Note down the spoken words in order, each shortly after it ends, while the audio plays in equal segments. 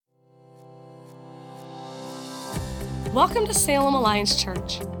Welcome to Salem Alliance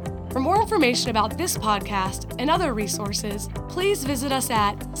Church. For more information about this podcast and other resources, please visit us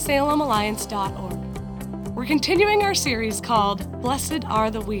at salemalliance.org. We're continuing our series called Blessed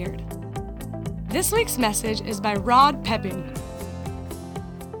Are the Weird. This week's message is by Rod Pepping.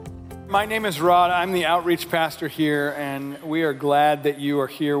 My name is Rod. I'm the outreach pastor here, and we are glad that you are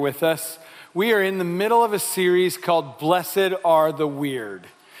here with us. We are in the middle of a series called Blessed Are the Weird,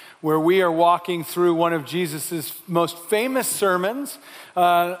 where we are walking through one of Jesus's most famous sermons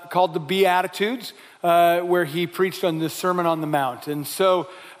called the Beatitudes, where he preached on the Sermon on the Mount. And so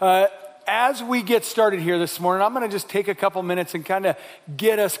as we get started here this morning, I'm going to just take a couple minutes and kind of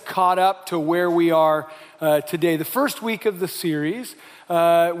get us caught up to where we are today. The first week of the series,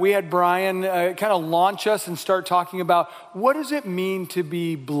 we had Brian kind of launch us and start talking about what does it mean to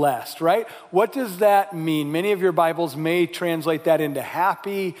be blessed, right? What does that mean? Many of your Bibles may translate that into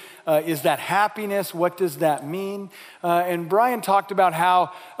happy. Is that happiness? What does that mean? And Brian talked about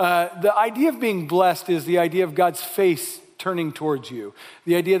how the idea of being blessed is the idea of God's face turning towards you.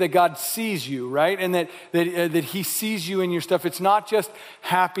 The idea that God sees you, right? And that he sees you in your stuff. It's not just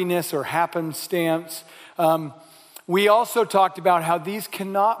happiness or happenstance. We also talked about how these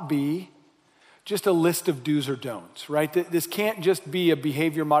cannot be just a list of do's or don'ts, right? This can't just be a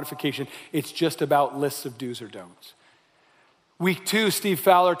behavior modification. It's just about lists of do's or don'ts. Week 2, Steve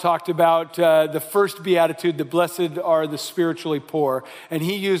Fowler talked about the first beatitude, the blessed are the spiritually poor. And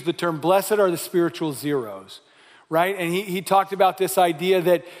he used the term, blessed are the spiritual zeros. Right? And he talked about this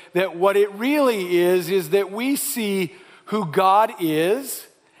idea that what it really is that we see who God is,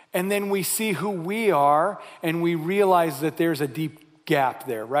 and then we see who we are, and we realize that there's a deep gap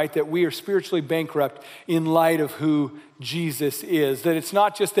there, right? That we are spiritually bankrupt in light of who Jesus is. That it's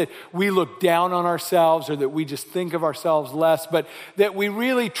not just that we look down on ourselves or that we just think of ourselves less, but that we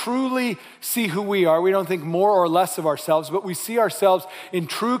really truly see who we are. We don't think more or less of ourselves, but we see ourselves in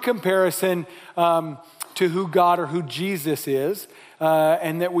true comparison to who God or who Jesus is,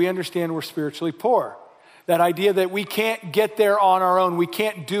 and that we understand we're spiritually poor. That idea that we can't get there on our own, we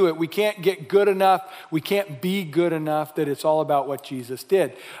can't do it, we can't get good enough, we can't be good enough, that it's all about what Jesus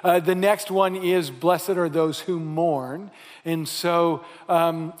did. The next one is, blessed are those who mourn. And so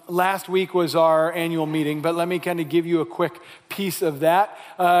last week was our annual meeting, but let me kind of give you a quick piece of that.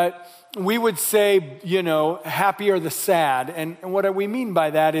 We would say, happy or the sad. And what we mean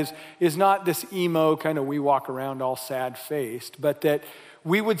by that is not this emo kind of we walk around all sad-faced, but that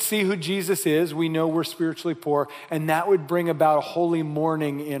we would see who Jesus is. We know we're spiritually poor, and that would bring about a holy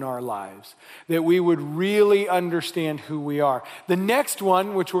mourning in our lives, that we would really understand who we are. The next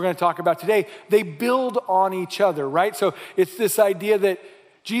one, which we're going to talk about today, they build on each other, right? So it's this idea that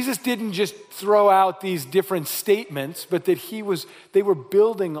Jesus didn't just throw out these different statements, but that they were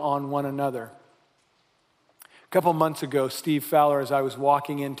building on one another. A couple months ago, Steve Fowler, as I was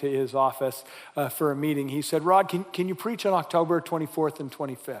walking into his office for a meeting, he said, Rod, can you preach on October 24th and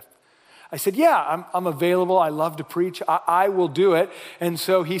 25th? I said, yeah, I'm available. I love to preach. I will do it. And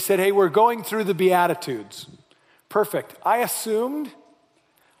so he said, hey, we're going through the Beatitudes. Perfect. I assumed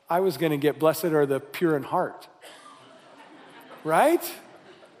I was going to get blessed are the pure in heart. Right?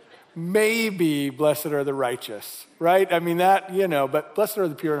 Maybe blessed are the righteous, right? I mean that, but blessed are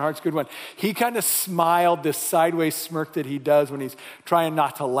the pure in heart's a good one. He kind of smiled, this sideways smirk that he does when he's trying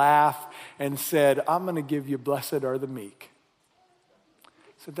not to laugh, and said, I'm going to give you blessed are the meek.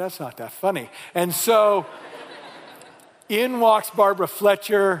 I said, that's not that funny. And so in walks Barbara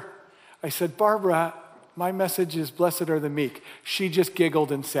Fletcher. I said, Barbara, my message is blessed are the meek. She just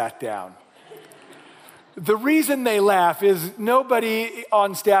giggled and sat down. The reason they laugh is nobody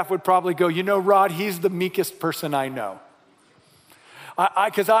on staff would probably go, Rod, he's the meekest person I know.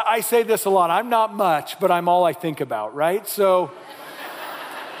 Because I say this a lot. I'm not much, but I'm all I think about, right? So,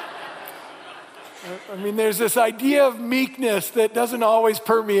 there's this idea of meekness that doesn't always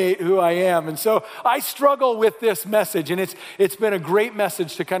permeate who I am. And so I struggle with this message, and it's been a great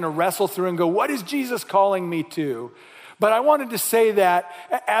message to kind of wrestle through and go, what is Jesus calling me to? But I wanted to say that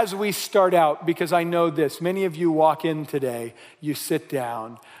as we start out, because I know this. Many of you walk in today, you sit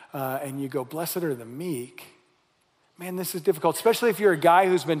down, and you go, blessed are the meek. Man, this is difficult, especially if you're a guy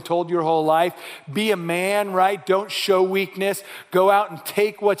who's been told your whole life, be a man, right? Don't show weakness. Go out and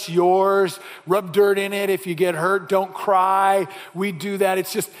take what's yours. Rub dirt in it. If you get hurt, don't cry. We do that.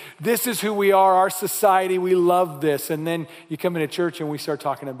 It's just, this is who we are, our society. We love this. And then you come into church and we start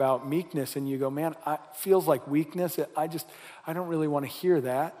talking about meekness, and you go, man, it feels like weakness. I don't really want to hear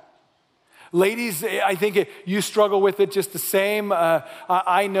that. Ladies, I think you struggle with it just the same.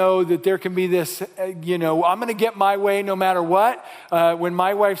 I know that there can be this, I'm going to get my way no matter what. When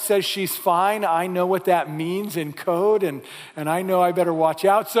my wife says she's fine, I know what that means in code, and I know I better watch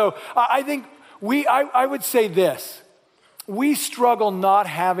out. So I think I would say this. We struggle not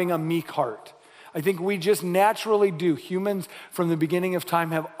having a meek heart. I think we just naturally do. Humans from the beginning of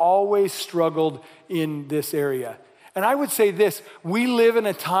time have always struggled in this area. And I would say this, we live in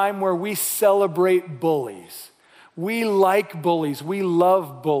a time where we celebrate bullies. We like bullies. We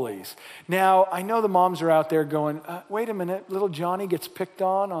love bullies. Now, I know the moms are out there going, wait a minute, little Johnny gets picked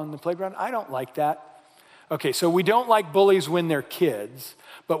on the playground. I don't like that. Okay, so we don't like bullies when they're kids,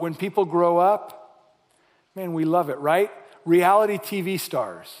 but when people grow up, man, we love it, right? Reality TV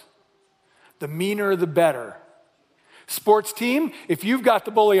stars. The meaner, the better. Sports team, if you've got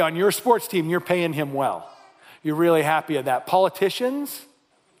the bully on your sports team, you're paying him well. You're really happy at that. Politicians,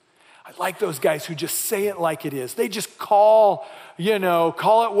 I like those guys who just say it like it is. They just call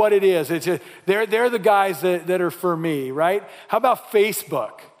it what it is. They're the guys that are for me, right? How about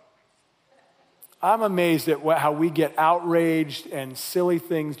Facebook? I'm amazed at how we get outraged and silly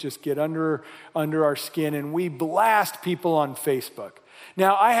things just get under our skin, and we blast people on Facebook.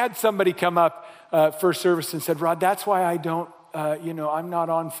 Now, I had somebody come up first service and said, Rod, that's why I don't, I'm not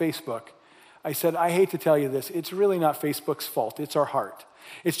on Facebook. I said, I hate to tell you this, it's really not Facebook's fault, it's our heart.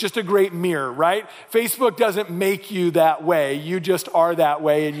 It's just a great mirror, right? Facebook doesn't make you that way, you just are that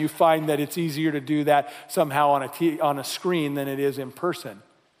way, and you find that it's easier to do that somehow on a screen than it is in person.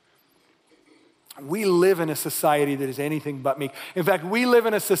 We live in a society that is anything but meek. In fact, we live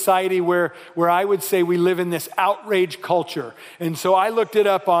in a society where I would say we live in this outrage culture. And so I looked it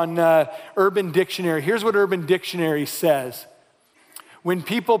up on Urban Dictionary. Here's what Urban Dictionary says. When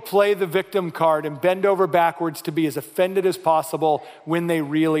people play the victim card and bend over backwards to be as offended as possible when they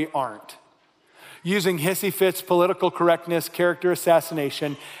really aren't. Using hissy fits, political correctness, character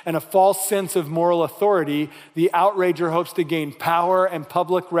assassination, and a false sense of moral authority, the outrager hopes to gain power and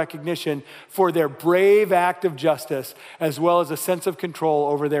public recognition for their brave act of justice, as well as a sense of control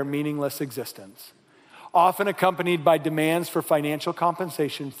over their meaningless existence, often accompanied by demands for financial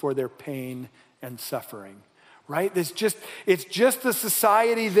compensation for their pain and suffering. Right? It's just the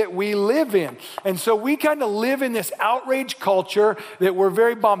society that we live in. And so we kind of live in this outrage culture that we're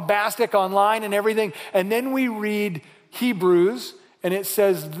very bombastic online and everything. And then we read Hebrews and it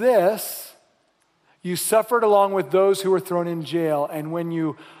says this, you suffered along with those who were thrown in jail. And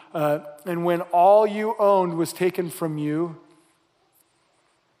when all you owned was taken from you,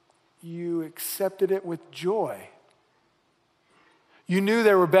 you accepted it with joy. You knew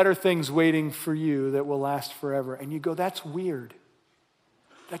there were better things waiting for you that will last forever. And you go, that's weird.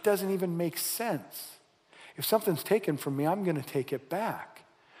 That doesn't even make sense. If something's taken from me, I'm going to take it back.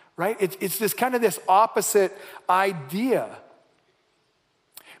 Right? It's this kind of this opposite idea.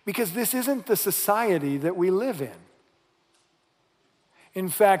 Because this isn't the society that we live in. In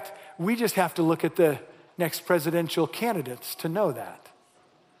fact, we just have to look at the next presidential candidates to know that.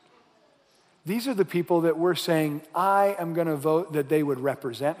 These are the people that we're saying, I am going to vote that they would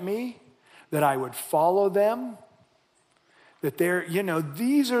represent me, that I would follow them, that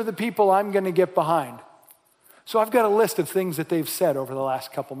these are the people I'm going to get behind. So I've got a list of things that they've said over the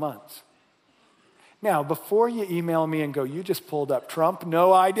last couple months. Now, before you email me and go, you just pulled up Trump.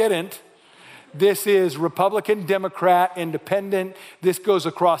 No, I didn't. This is Republican, Democrat, Independent. This goes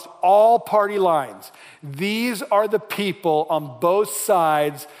across all party lines. These are the people on both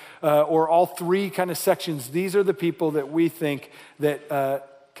sides or all three kind of sections. These are the people that we think that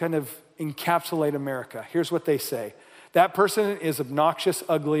kind of encapsulate America. Here's what they say. That person is obnoxious,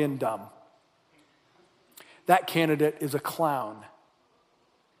 ugly, and dumb. That candidate is a clown.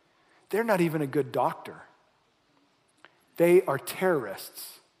 They're not even a good doctor. They are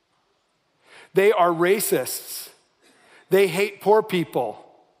terrorists. They are racists. They hate poor people.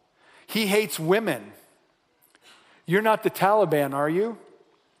 He hates women. You're not the Taliban, are you?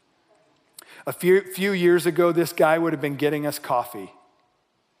 A few years ago, this guy would have been getting us coffee.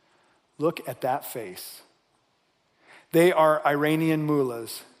 Look at that face. They are Iranian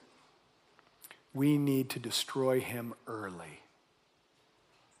mullahs. We need to destroy him early.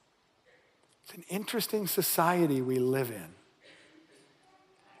 It's an interesting society we live in.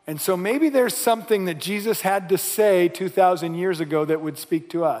 And so maybe there's something that Jesus had to say 2,000 years ago that would speak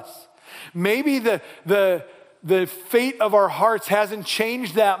to us. Maybe the fate of our hearts hasn't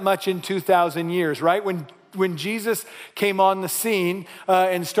changed that much in 2,000 years, right? When when Jesus came on the scene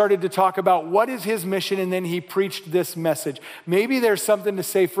and started to talk about what is his mission, and then he preached this message. Maybe there's something to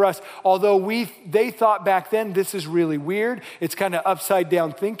say for us, although they thought back then this is really weird. It's kind of upside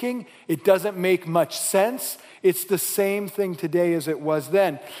down thinking. It doesn't make much sense. It's the same thing today as it was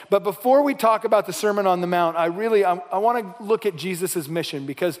then. But before we talk about the Sermon on the Mount, I want to look at Jesus' mission,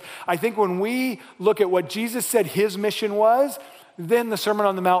 because I think when we look at what Jesus said his mission was, then the Sermon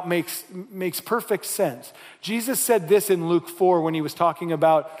on the Mount makes perfect sense. Jesus said this in Luke 4 when he was talking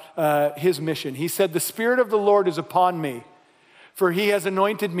about his mission. He said, "The Spirit of the Lord is upon me, for he has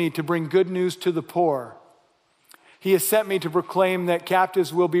anointed me to bring good news to the poor. He has sent me to proclaim that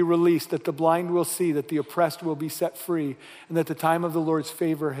captives will be released, that the blind will see, that the oppressed will be set free, and that the time of the Lord's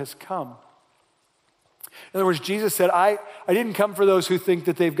favor has come." In other words, Jesus said, I didn't come for those who think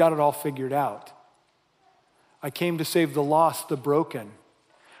that they've got it all figured out. I came to save the lost, the broken,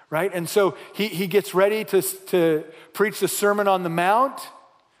 right? And so he gets ready to preach the Sermon on the Mount.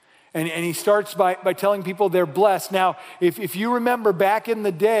 And he starts by telling people they're blessed. Now, if you remember back in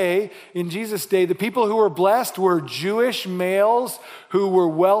the day, in Jesus' day, the people who were blessed were Jewish males who were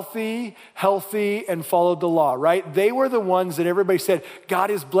wealthy, healthy, and followed the law, right? They were the ones that everybody said,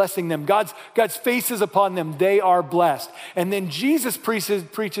 God is blessing them. God's face is upon them. They are blessed. And then Jesus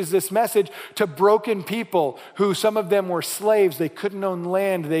preaches this message to broken people who, some of them were slaves. They couldn't own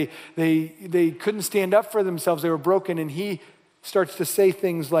land. They couldn't stand up for themselves. They were broken. And he starts to say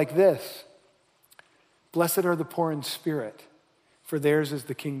things like this: "Blessed are the poor in spirit, for theirs is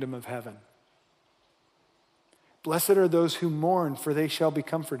the kingdom of heaven. Blessed are those who mourn, for they shall be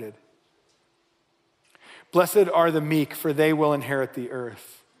comforted. Blessed are the meek, for they will inherit the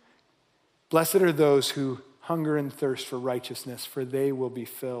earth. Blessed are those who hunger and thirst for righteousness, for they will be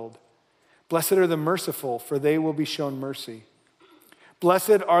filled. Blessed are the merciful, for they will be shown mercy.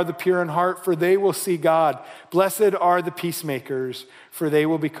 Blessed are the pure in heart, for they will see God. Blessed are the peacemakers, for they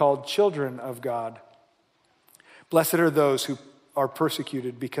will be called children of God. Blessed are those who are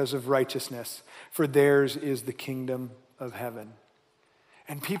persecuted because of righteousness, for theirs is the kingdom of heaven."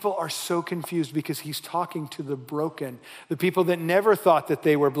 And people are so confused because he's talking to the broken, the people that never thought that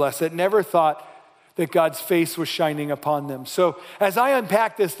they were blessed, that never thought that God's face was shining upon them. So as I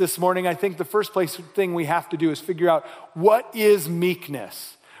unpack this morning, I think the first thing we have to do is figure out, what is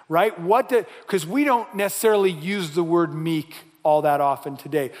meekness, right? Because we don't necessarily use the word meek all that often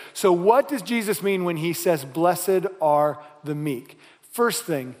today. So what does Jesus mean when he says, "Blessed are the meek"? First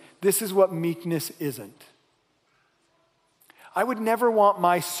thing, this is what meekness isn't. I would never want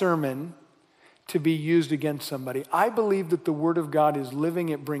my sermon to be used against somebody. I believe that the Word of God is living,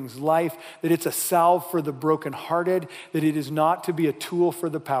 it brings life, that it's a salve for the brokenhearted, that it is not to be a tool for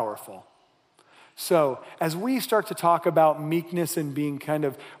the powerful. So as we start to talk about meekness and being kind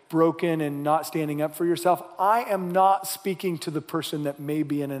of broken and not standing up for yourself, I am not speaking to the person that may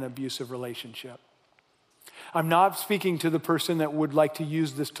be in an abusive relationship. I'm not speaking to the person that would like to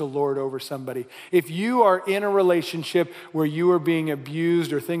use this to lord over somebody. If you are in a relationship where you are being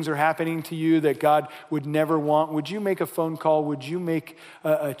abused or things are happening to you that God would never want, would you make a phone call? Would you make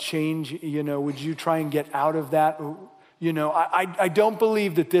a change? Would you try and get out of that? I don't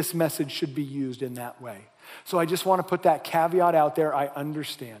believe that this message should be used in that way. So I just want to put that caveat out there. I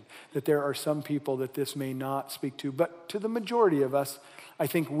understand that there are some people that this may not speak to, but to the majority of us, I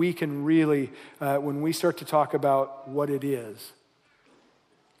think we can really, when we start to talk about what it is.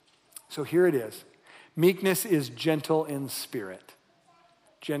 So here it is. Meekness is gentle in spirit.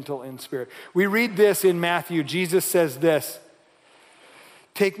 Gentle in spirit. We read this in Matthew. Jesus says this: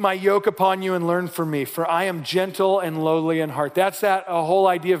 "Take my yoke upon you and learn from me, for I am gentle and lowly in heart." That's a whole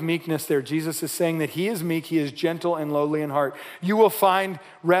idea of meekness there. Jesus is saying that he is meek, he is gentle and lowly in heart. "You will find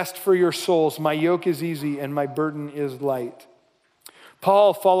rest for your souls. My yoke is easy and my burden is light."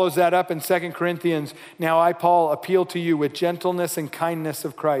 Paul follows that up in 2 Corinthians. "Now I, Paul, appeal to you with gentleness and kindness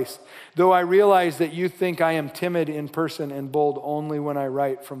of Christ, though I realize that you think I am timid in person and bold only when I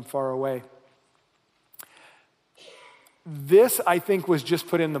write from far away." This, I think, was just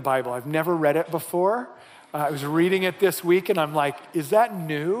put in the Bible. I've never read it before. I was reading it this week and I'm like, is that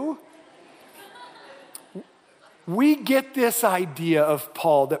new? We get this idea of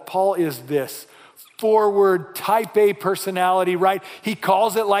Paul, that Paul is this forward, type A personality, right? He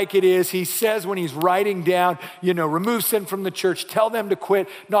calls it like it is. He says when he's writing down, remove sin from the church, tell them to quit,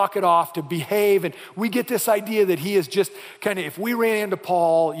 knock it off, to behave. And we get this idea that he is just kind of, if we ran into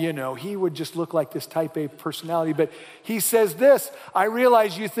Paul, he would just look like this type A personality. But he says this: "I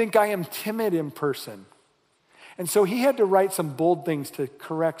realize you think I am timid in person." And so he had to write some bold things to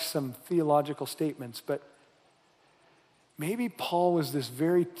correct some theological statements. But maybe Paul was this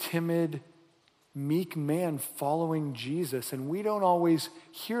very timid, meek man following Jesus, and we don't always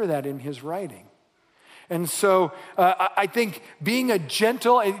hear that in his writing. And so I think being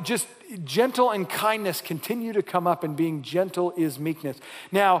gentle and kindness continue to come up, and being gentle is meekness.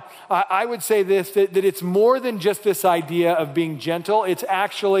 Now, I would say this, that it's more than just this idea of being gentle. It's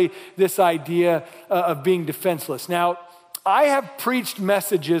actually this idea of being defenseless. Now, I have preached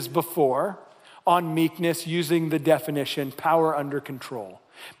messages before on meekness using the definition, power under control.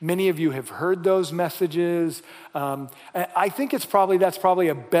 Many of you have heard those messages. I think that's probably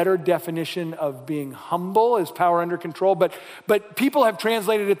a better definition of being humble, is power under control, but people have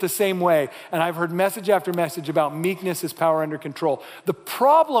translated it the same way, and I've heard message after message about meekness as power under control. The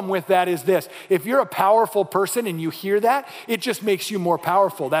problem with that is this: if you're a powerful person and you hear that, it just makes you more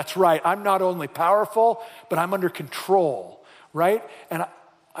powerful. That's right, I'm not only powerful, but I'm under control, right? And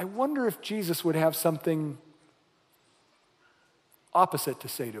I wonder if Jesus would have something opposite to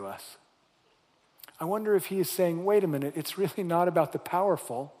say to us. I wonder if he is saying, wait a minute, it's really not about the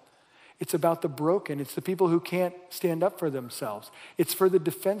powerful. It's about the broken. It's the people who can't stand up for themselves. It's for the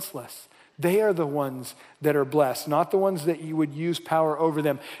defenseless. They are the ones that are blessed, not the ones that you would use power over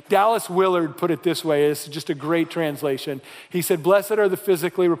them. Dallas Willard put it this way. It's just a great translation. He said, blessed are the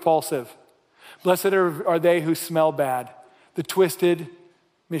physically repulsive. Blessed are they who smell bad, the twisted,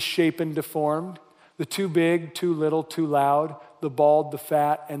 misshapen, deformed, the too big, too little, too loud, the bald, the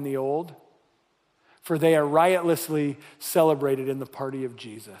fat, and the old. For they are riotously celebrated in the party of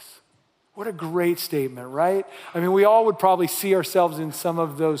Jesus. What a great statement, right? I mean, we all would probably see ourselves in some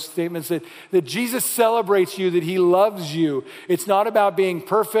of those statements that Jesus celebrates you, that he loves you. It's not about being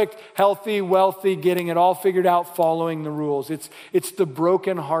perfect, healthy, wealthy, getting it all figured out, following the rules. It's the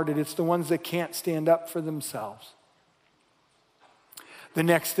brokenhearted. It's the ones that can't stand up for themselves. The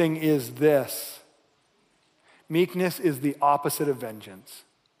next thing is this. Meekness is the opposite of vengeance.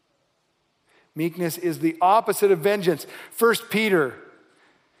 Meekness is the opposite of vengeance. 1 Peter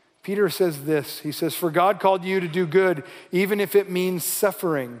says this. He says, for God called you to do good, even if it means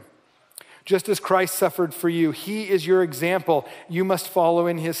suffering. Just as Christ suffered for you, he is your example. You must follow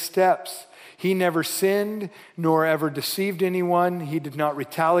in his steps. He never sinned, nor ever deceived anyone. He did not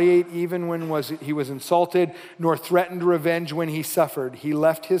retaliate even when he was insulted, nor threatened revenge when he suffered. He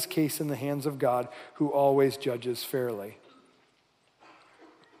left his case in the hands of God, who always judges fairly.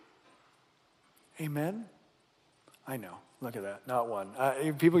 Amen? I know. Look at that. Not one.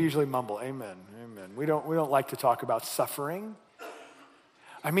 People usually mumble, amen, amen. We don't like to talk about suffering.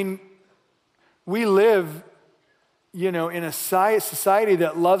 I mean, we live in a society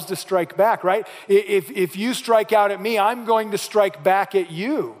that loves to strike back, right? If you strike out at me, I'm going to strike back at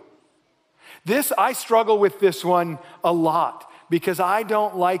you. I struggle with this one a lot because I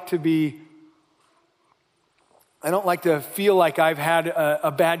don't like to feel like I've had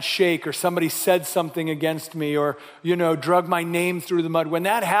a bad shake or somebody said something against me or, drug my name through the mud. When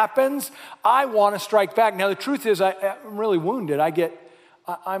that happens, I want to strike back. Now, the truth is I'm really wounded.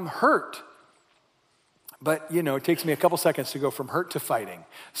 I'm hurt. But, it takes me a couple seconds to go from hurt to fighting.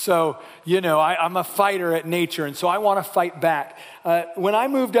 So, I'm a fighter at nature, and so I want to fight back. When I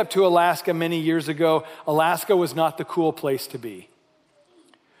moved up to Alaska many years ago, Alaska was not the cool place to be.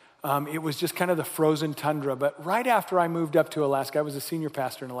 It was just kind of the frozen tundra. But right after I moved up to Alaska, I was a senior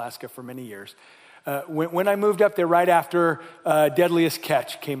pastor in Alaska for many years. When I moved up there, right after Deadliest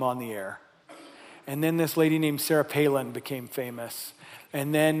Catch came on the air. And then this lady named Sarah Palin became famous.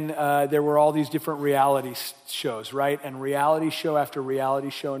 And then there were all these different reality shows, right? And reality show after reality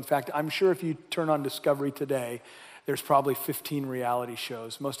show. In fact, I'm sure if you turn on Discovery today, there's probably 15 reality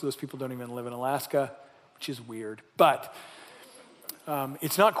shows. Most of those people don't even live in Alaska, which is weird. But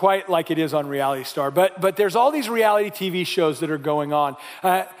it's not quite like it is on Reality Star. But there's all these reality TV shows that are going on.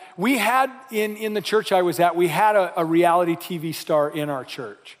 We had, in the church I was at, we had a reality TV star in our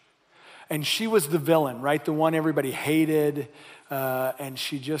church. And she was the villain, right? The one everybody hated. And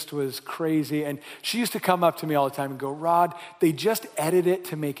she just was crazy. And she used to come up to me all the time and go, Rod, they just edit it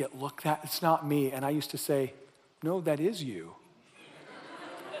to make it look that. It's not me. And I used to say, no, that is you.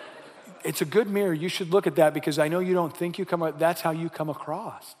 It's a good mirror. You should look at that because I know you don't think you come, that's how you come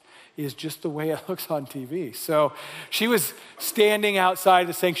across. Is just the way it looks on TV. So she was standing outside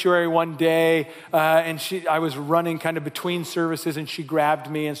the sanctuary one day, and I was running kind of between services, and she grabbed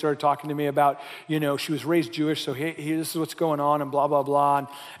me and started talking to me about, she was raised Jewish, so hey, this is what's going on, and blah, blah, blah.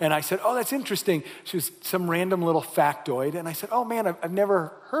 And I said, oh, that's interesting. She was some random little factoid, and I said, oh, man, I've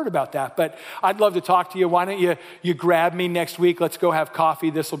never heard about that, but I'd love to talk to you. Why don't you grab me next week? Let's go have coffee.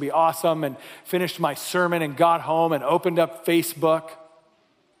 This will be awesome. And finished my sermon and got home and opened up Facebook.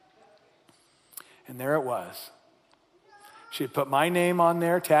 And there it was. She had put my name on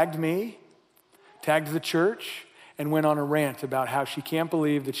there, tagged me, tagged the church, and went on a rant about how she can't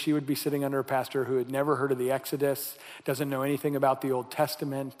believe that she would be sitting under a pastor who had never heard of the Exodus, doesn't know anything about the Old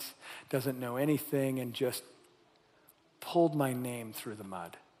Testament, doesn't know anything, and just pulled my name through the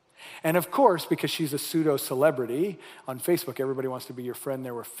mud. And of course, because she's a pseudo-celebrity, on Facebook, everybody wants to be your friend.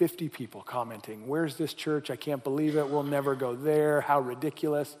 There were 50 people commenting, "Where's this church? I can't believe it. We'll never go there. How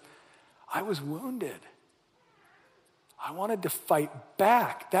ridiculous." I was wounded. I wanted to fight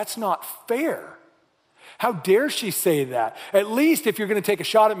back. That's not fair. How dare she say that? At least if you're going to take a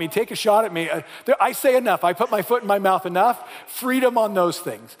shot at me, take a shot at me. I say enough. I put my foot in my mouth enough. Freedom on those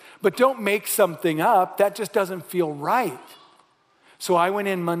things. But don't make something up. That just doesn't feel right. So I went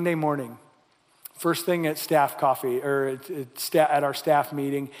in Monday morning, first thing at staff coffee, or at our staff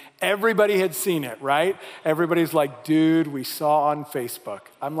meeting. Everybody had seen it, right? Everybody's like, "Dude, we saw on Facebook."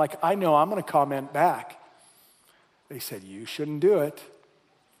 I'm like, "I know, I'm going to comment back." They said, "You shouldn't do it."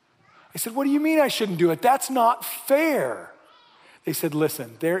 I said, "What do you mean I shouldn't do it? That's not fair." They said,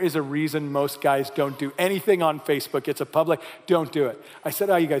 "Listen, there is a reason most guys don't do anything on Facebook. It's a public, don't do it." I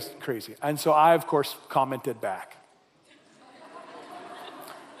said, "Oh, you guys are crazy." And so I, of course, commented back.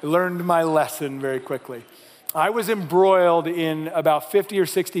 I learned my lesson very quickly. I was embroiled in about 50 or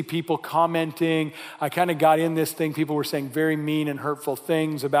 60 people commenting. I kind of got in this thing. People were saying very mean and hurtful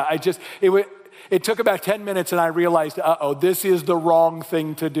things about, it took about 10 minutes and I realized, this is the wrong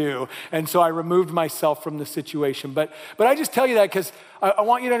thing to do. And so I removed myself from the situation. But I just tell you that because I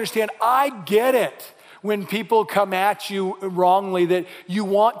want you to understand, I get it when people come at you wrongly, that you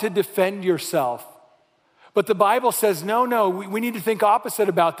want to defend yourself. But the Bible says, no, we need to think opposite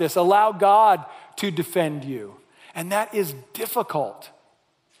about this. Allow God to defend you. And that is difficult.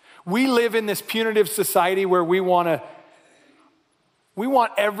 We live in this punitive society where we want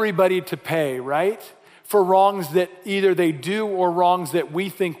everybody to pay, right? For wrongs that either they do or wrongs that we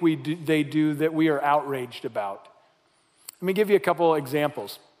think they do that we are outraged about. Let me give you a couple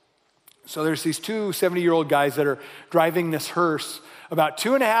examples. So there's these two 70-year-old guys that are driving this hearse about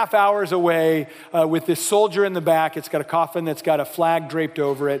 2.5 hours away with this soldier in the back. It's got a coffin that's got a flag draped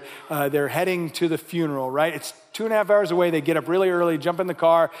over it. They're heading to the funeral, right? It's 2.5 hours away. They get up really early, jump in the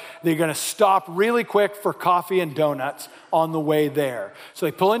car. They're going to stop really quick for coffee and donuts on the way there. So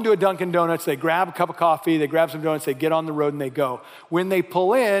they pull into a Dunkin' Donuts. They grab a cup of coffee. They grab some donuts. They get on the road and they go. When they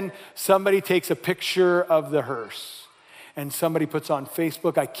pull in, somebody takes a picture of the hearse. And somebody puts on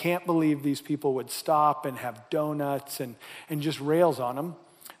Facebook, "I can't believe these people would stop and have donuts," and just rails on them.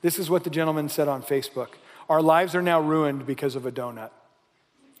 This is what the gentleman said on Facebook. "Our lives are now ruined because of a donut.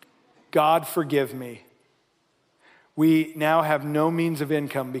 God forgive me. We now have no means of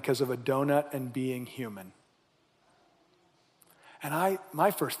income because of a donut and being human." And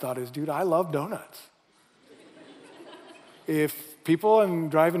my first thought is, dude, I love donuts. If people are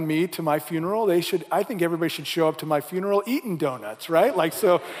driving me to my funeral, I think everybody should show up to my funeral eating donuts, right? Like,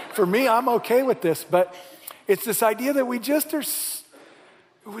 so for me, I'm okay with this, but it's this idea that we're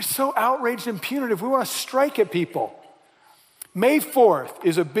so outraged and punitive. We want to strike at people. May 4th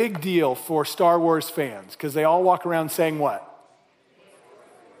is a big deal for Star Wars fans because they all walk around saying what?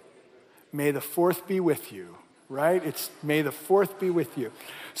 May the 4th be with you. Right? It's May the 4th be with you.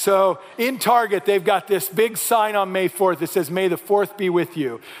 So in Target, they've got this big sign on May 4th that says, "May the 4th be with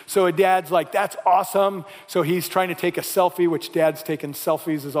you." So a dad's like, "That's awesome." So he's trying to take a selfie, which dads taking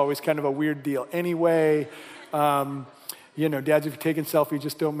selfies is always kind of a weird deal anyway. Dads, if you're taking selfies,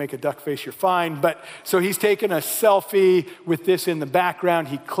 just don't make a duck face, you're fine. But so he's taking a selfie with this in the background.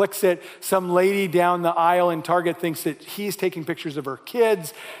 He clicks it. Some lady down the aisle in Target thinks that he's taking pictures of her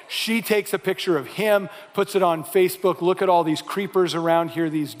kids. She takes a picture of him, puts it on Facebook. Look at all these creepers around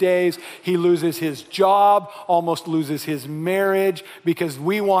here these days. He loses his job, almost loses his marriage because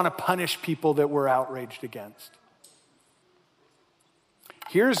we want to punish people that we're outraged against.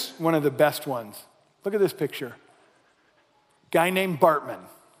 Here's one of the best ones. Look at this picture. Guy named Bartman.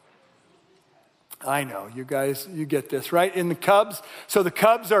 I know, you guys, you get this, right? In the Cubs. So the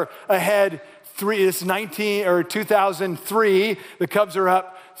Cubs are ahead 2003. The Cubs are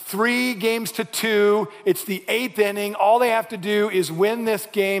up 3-2. It's the 8th inning. All they have to do is win this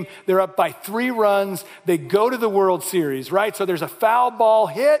game. They're up by 3 runs. They go to the World Series, right? So there's a foul ball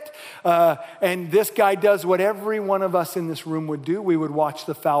hit, and this guy does what every one of us in this room would do. We would watch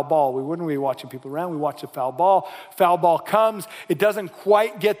the foul ball. We wouldn't be watching people around. We watch the foul ball. Foul ball comes. It doesn't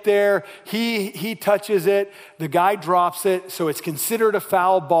quite get there. He touches it. The guy drops it, so it's considered a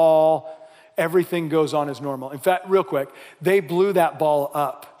foul ball. Everything goes on as normal. In fact, real quick, they blew that ball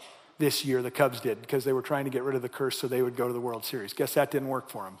up this year, the Cubs did, because they were trying to get rid of the curse so they would go to the World Series. Guess that didn't work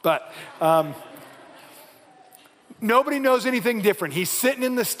for them. But Nobody knows anything different. He's sitting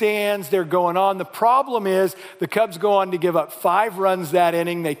in the stands. They're going on. The problem is the Cubs go on to give up 5 runs that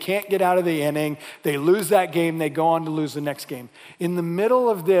inning. They can't get out of the inning. They lose that game. They go on to lose the next game. In the middle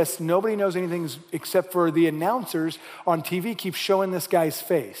of this, nobody knows anything except for the announcers on TV keep showing this guy's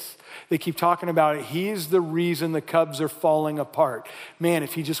face. They keep talking about it. He's the reason the Cubs are falling apart. Man,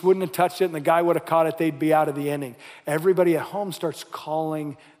 if he just wouldn't have touched it and the guy would have caught it, they'd be out of the inning. Everybody at home starts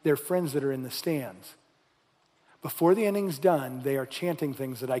calling their friends that are in the stands. Before the inning's done, they are chanting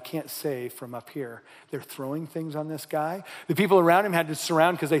things that I can't say from up here. They're throwing things on this guy. The people around him had to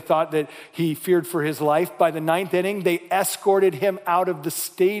surround because they thought that he feared for his life. By the 9th inning, they escorted him out of the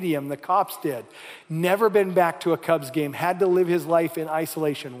stadium. The cops did. Never been back to a Cubs game. Had to live his life in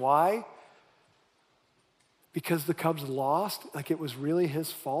isolation. Why? Because the Cubs lost? Like it was really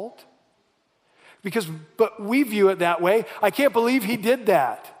his fault? But we view it that way. I can't believe he did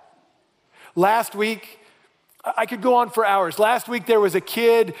that. Last week, I could go on for hours. Last week, there was a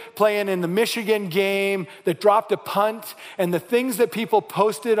kid playing in the Michigan game that dropped a punt, and the things that people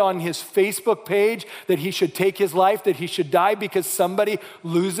posted on his Facebook page that he should take his life, that he should die because somebody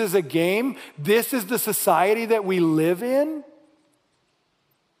loses a game. This is the society that we live in.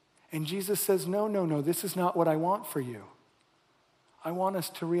 And Jesus says, no, this is not what I want for you. I want us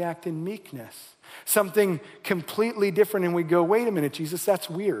to react in meekness, something completely different. And we go, wait a minute, Jesus, that's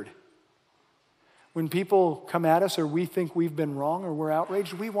weird. When people come at us or we think we've been wrong or we're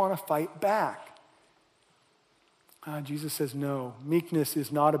outraged, we want to fight back. Jesus says, no, meekness is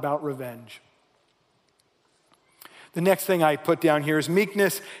not about revenge. The next thing I put down here is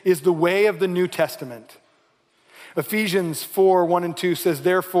meekness is the way of the New Testament. Ephesians 4:1-2 says,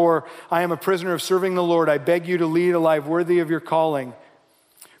 therefore, I am a prisoner of serving the Lord. I beg you to lead a life worthy of your calling.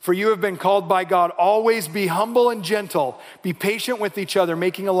 For you have been called by God. Always be humble and gentle. Be patient with each other,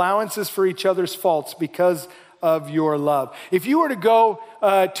 making allowances for each other's faults because of your love. If you were to go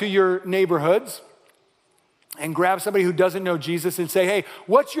to your neighborhoods and grab somebody who doesn't know Jesus and say, hey,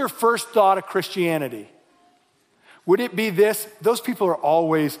 what's your first thought of Christianity? Would it be this? Those people are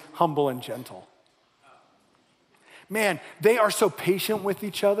always humble and gentle. Man, they are so patient with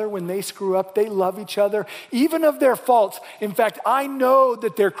each other when they screw up. They love each other, even of their faults. In fact, I know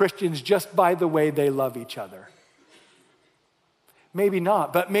that they're Christians just by the way they love each other. Maybe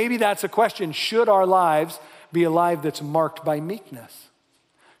not, but maybe that's a question. Should our lives be a life that's marked by meekness?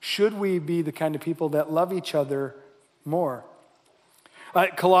 Should we be the kind of people that love each other more?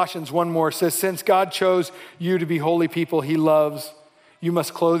 Colossians 1 more says, since God chose you to be holy people he loves, you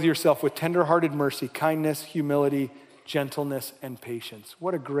must clothe yourself with tender-hearted mercy, kindness, humility, gentleness, and patience.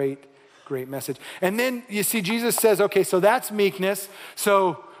 What a great message. And then you see Jesus says, okay, so that's meekness.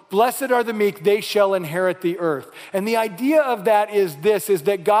 So blessed are the meek, they shall inherit the earth. And the idea of that is this, is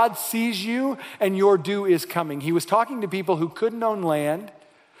that God sees you and your due is coming. He was talking to people who couldn't own land,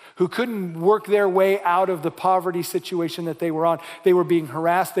 who couldn't work their way out of the poverty situation that they were on. They were being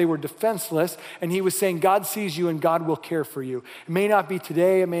harassed, they were defenseless, and he was saying, God sees you and God will care for you. It may not be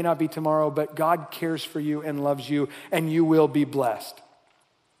today, it may not be tomorrow, but God cares for you and loves you, and you will be blessed.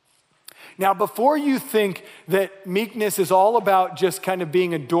 Now, before you think that meekness is all about just kind of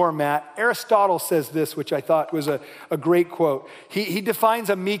being a doormat, Aristotle says this, which I thought was a great quote. He defines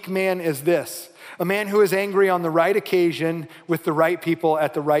a meek man as this: a man who is angry on the right occasion with the right people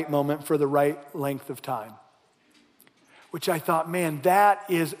at the right moment for the right length of time. Which I thought, man, that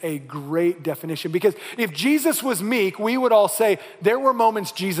is a great definition. Because if Jesus was meek, we would all say there were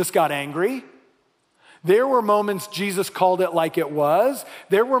moments Jesus got angry. There were moments Jesus called it like it was.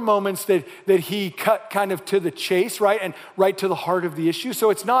 There were moments that he cut kind of to the chase, right? And right to the heart of the issue.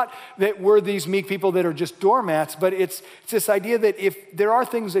 So it's not that we're these meek people that are just doormats, but it's this idea that if there are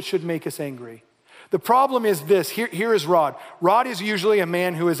things that should make us angry. The problem is this, here is Rod. Rod is usually a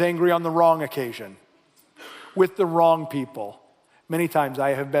man who is angry on the wrong occasion, with the wrong people. Many times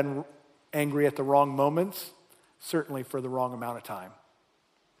I have been angry at the wrong moments, certainly for the wrong amount of time.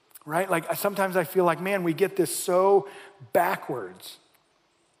 Right? Like sometimes I feel like, man, we get this so backwards.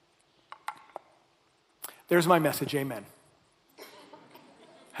 There's my message, amen.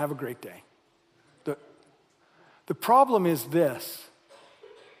 Have a great day. The problem is this.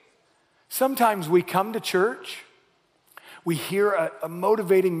 Sometimes we come to church, we hear a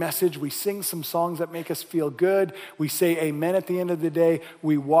motivating message, we sing some songs that make us feel good, we say amen at the end of the day,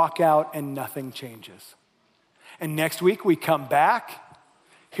 we walk out and nothing changes. And next week we come back,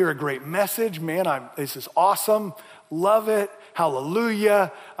 hear a great message, man, this is awesome, love it,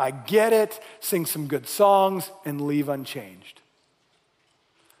 hallelujah, I get it, sing some good songs, and leave unchanged.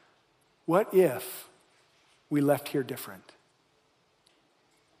 What if we left here different?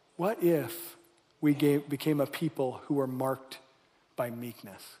 What if became a people who were marked by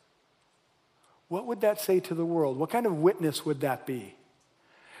meekness. What would that say to the world? What kind of witness would that be?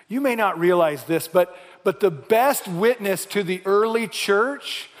 You may not realize this, but the best witness to the early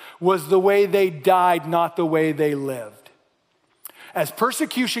church was the way they died, not the way they lived. As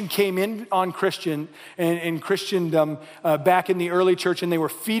persecution came in on Christendom back in the early church, and they were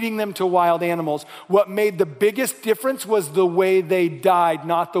feeding them to wild animals, what made the biggest difference was the way they died,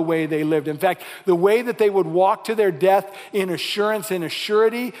 not the way they lived. In fact, the way that they would walk to their death in assurance and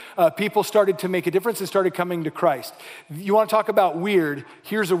assurity, people started to make a difference and started coming to Christ. You want to talk about weird?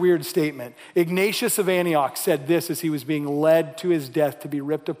 Here's a weird statement. Ignatius of Antioch said this as he was being led to his death to be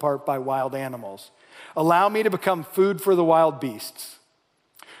ripped apart by wild animals. Allow me to become food for the wild beasts,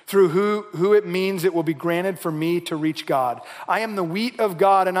 through who it means it will be granted for me to reach God. I am the wheat of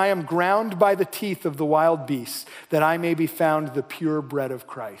God, and I am ground by the teeth of the wild beasts, that I may be found the pure bread of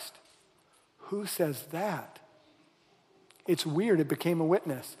Christ. Who says that? It's weird. It became a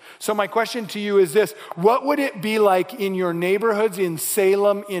witness. So my question to you is this: what would it be like in your neighborhoods, in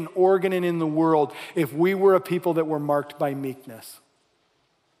Salem, in Oregon, and in the world if we were a people that were marked by meekness?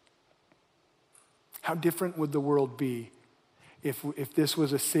 How different would the world be if this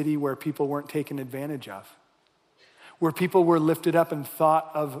was a city where people weren't taken advantage of, where people were lifted up and thought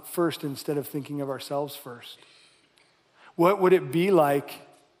of first instead of thinking of ourselves first? What would it be like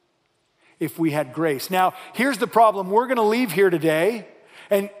if we had grace? Now, here's the problem. We're going to leave here today,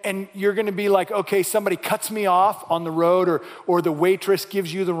 and you're going to be like, okay, somebody cuts me off on the road, or the waitress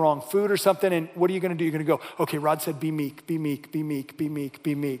gives you the wrong food or something, and what are you going to do? You're going to go, okay, Rod said be meek, be meek, be meek, be meek,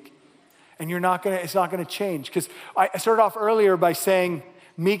 be meek. And it's not going to change. Because I started off earlier by saying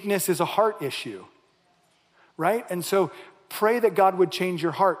meekness is a heart issue, right? And so pray that God would change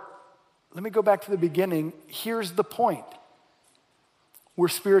your heart. Let me go back to the beginning. Here's the point. We're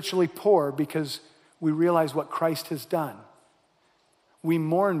spiritually poor because we realize what Christ has done. We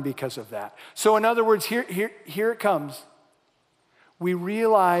mourn because of that. So in other words, here it comes. We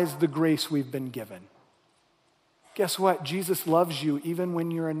realize the grace we've been given. Guess what? Jesus loves you even when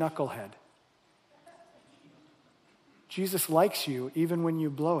you're a knucklehead. Jesus likes you even when you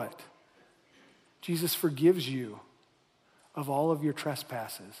blow it. Jesus forgives you of all of your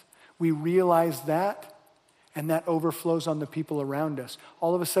trespasses. We realize that, and that overflows on the people around us.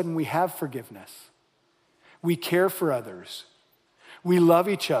 All of a sudden, we have forgiveness. We care for others. We love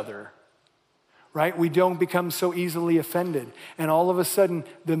each other, right? We don't become so easily offended. And all of a sudden,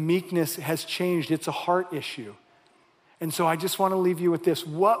 the meekness has changed. It's a heart issue. And so I just want to leave you with this.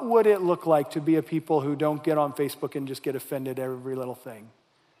 What would it look like to be a people who don't get on Facebook and just get offended at every little thing?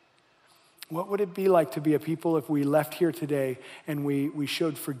 What would it be like to be a people if we left here today and we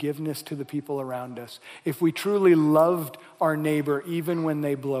showed forgiveness to the people around us? If we truly loved our neighbor even when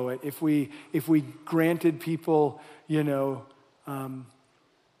they blow it? If we granted people,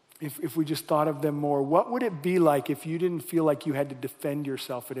 if we just thought of them more? What would it be like if you didn't feel like you had to defend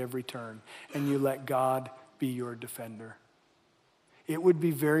yourself at every turn and you let God be your defender? It would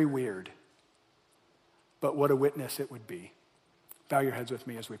be very weird, but what a witness it would be. Bow your heads with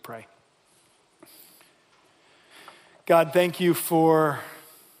me as we pray. God, thank you for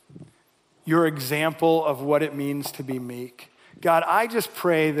your example of what it means to be meek. God, I just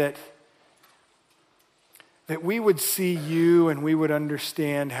pray that we would see you and we would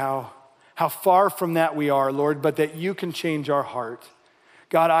understand how far from that we are, Lord, but that you can change our heart.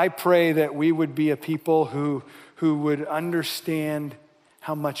 God, I pray that we would be a people who would understand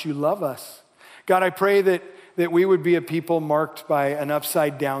how much you love us. God, I pray that we would be a people marked by an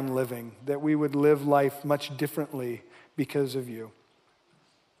upside down living, that we would live life much differently because of you.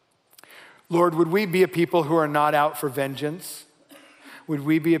 Lord, would we be a people who are not out for vengeance? Would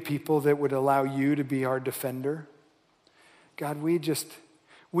we be a people that would allow you to be our defender? God,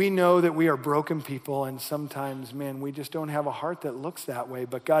 we know that we are broken people, and sometimes, man, we just don't have a heart that looks that way.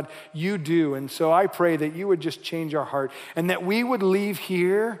 But God, you do. And so I pray that you would just change our heart and that we would leave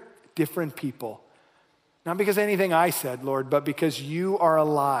here different people. Not because of anything I said, Lord, but because you are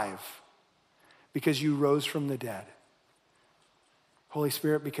alive, because you rose from the dead. Holy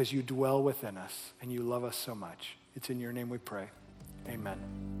Spirit, because you dwell within us and you love us so much. It's in your name we pray. Amen.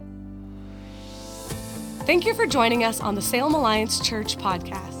 Thank you for joining us on the Salem Alliance Church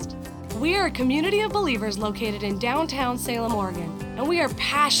podcast. We are a community of believers located in downtown Salem, Oregon, and we are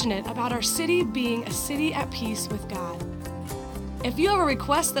passionate about our city being a city at peace with God. If you have a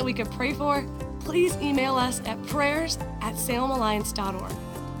request that we could pray for, please email us at prayers@salemalliance.org.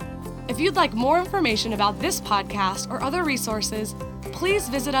 If you'd like more information about this podcast or other resources, please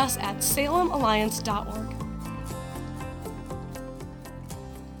visit us at salemalliance.org.